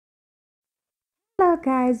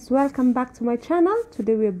guys, welcome back to my channel.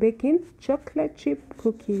 Today we are baking chocolate chip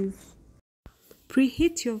cookies.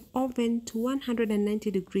 Preheat your oven to 190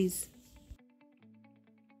 degrees.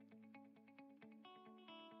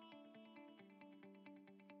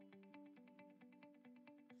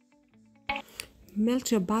 Melt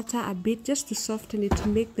your butter a bit just to soften it to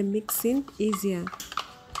make the mixing easier.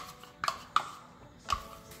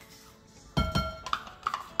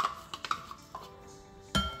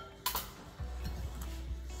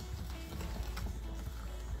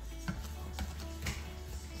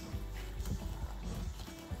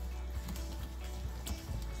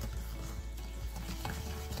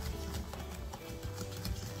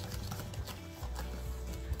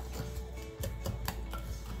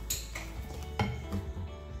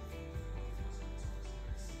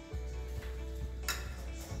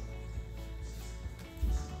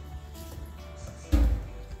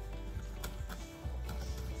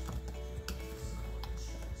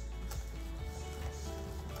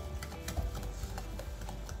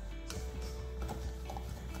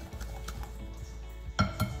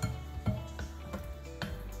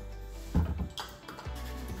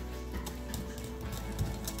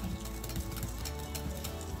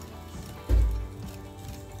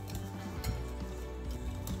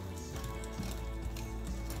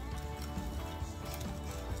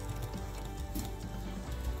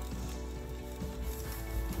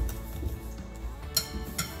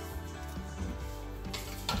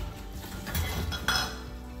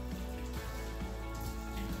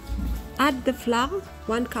 Add the flour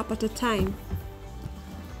 1 cup at a time.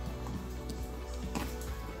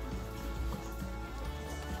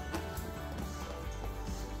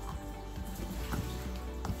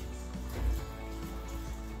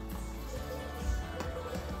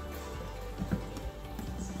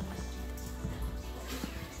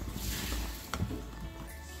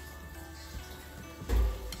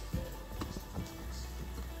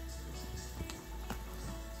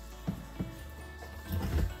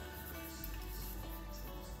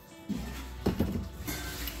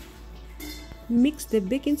 Mix the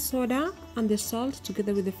baking soda and the salt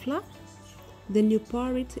together with the flour. Then you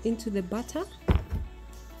pour it into the butter.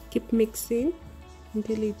 Keep mixing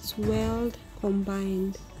until it's well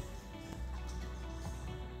combined.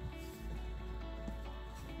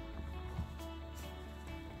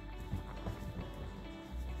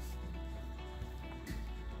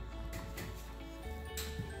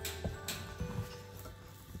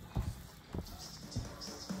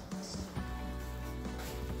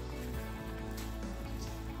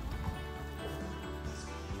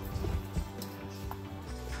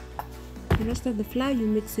 The rest of the flour you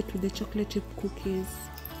mix it with the chocolate chip cookies.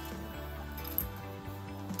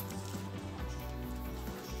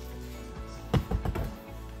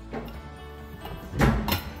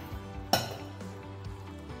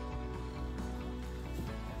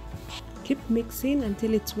 Keep mixing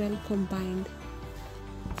until it's well combined.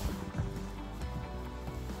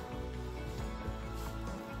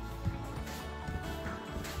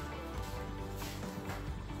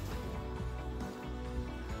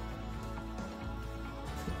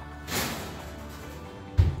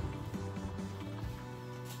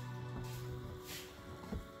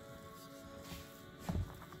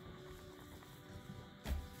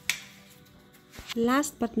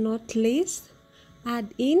 Last but not least,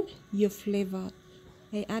 add in your flavor.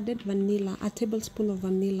 I added vanilla, a tablespoon of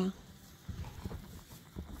vanilla.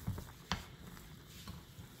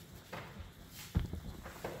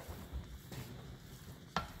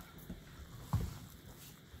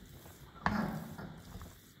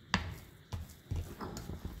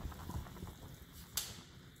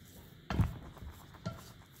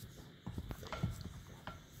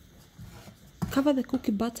 Cover the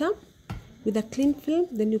cookie batter with a cling film,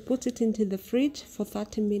 then you put it into the fridge for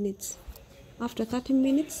 30 minutes. After 30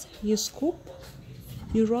 minutes, you scoop,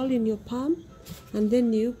 you roll in your palm, and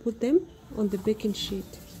then you put them on the baking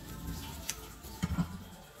sheet.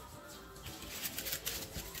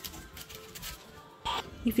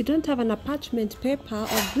 If you don't have an parchment paper or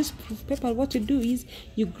greaseproof paper, what you do is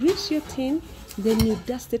you grease your tin, then you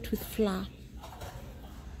dust it with flour.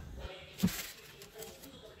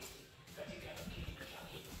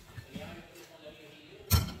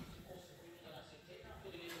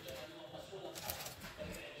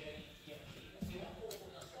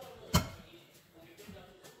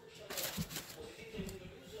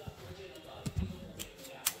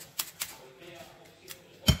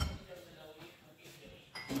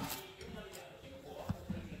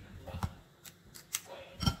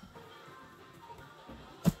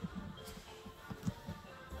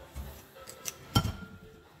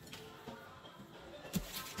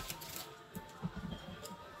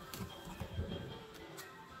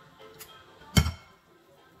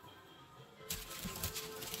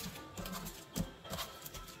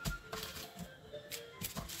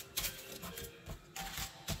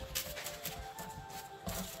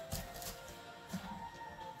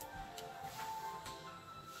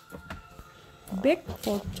 bake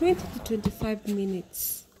for 20 to 25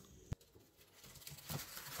 minutes.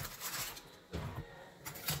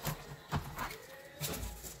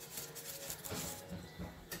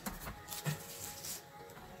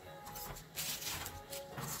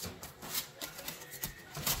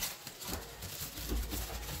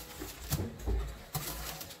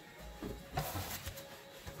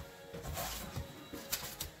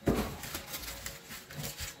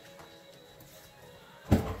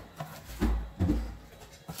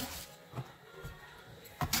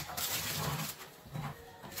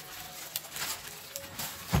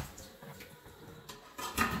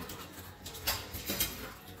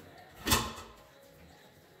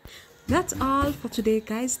 That's all for today,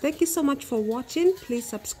 guys. Thank you so much for watching. Please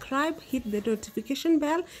subscribe, hit the notification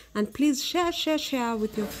bell, and please share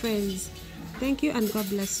with your friends. Thank you and God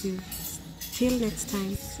bless you. Till next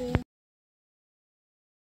time.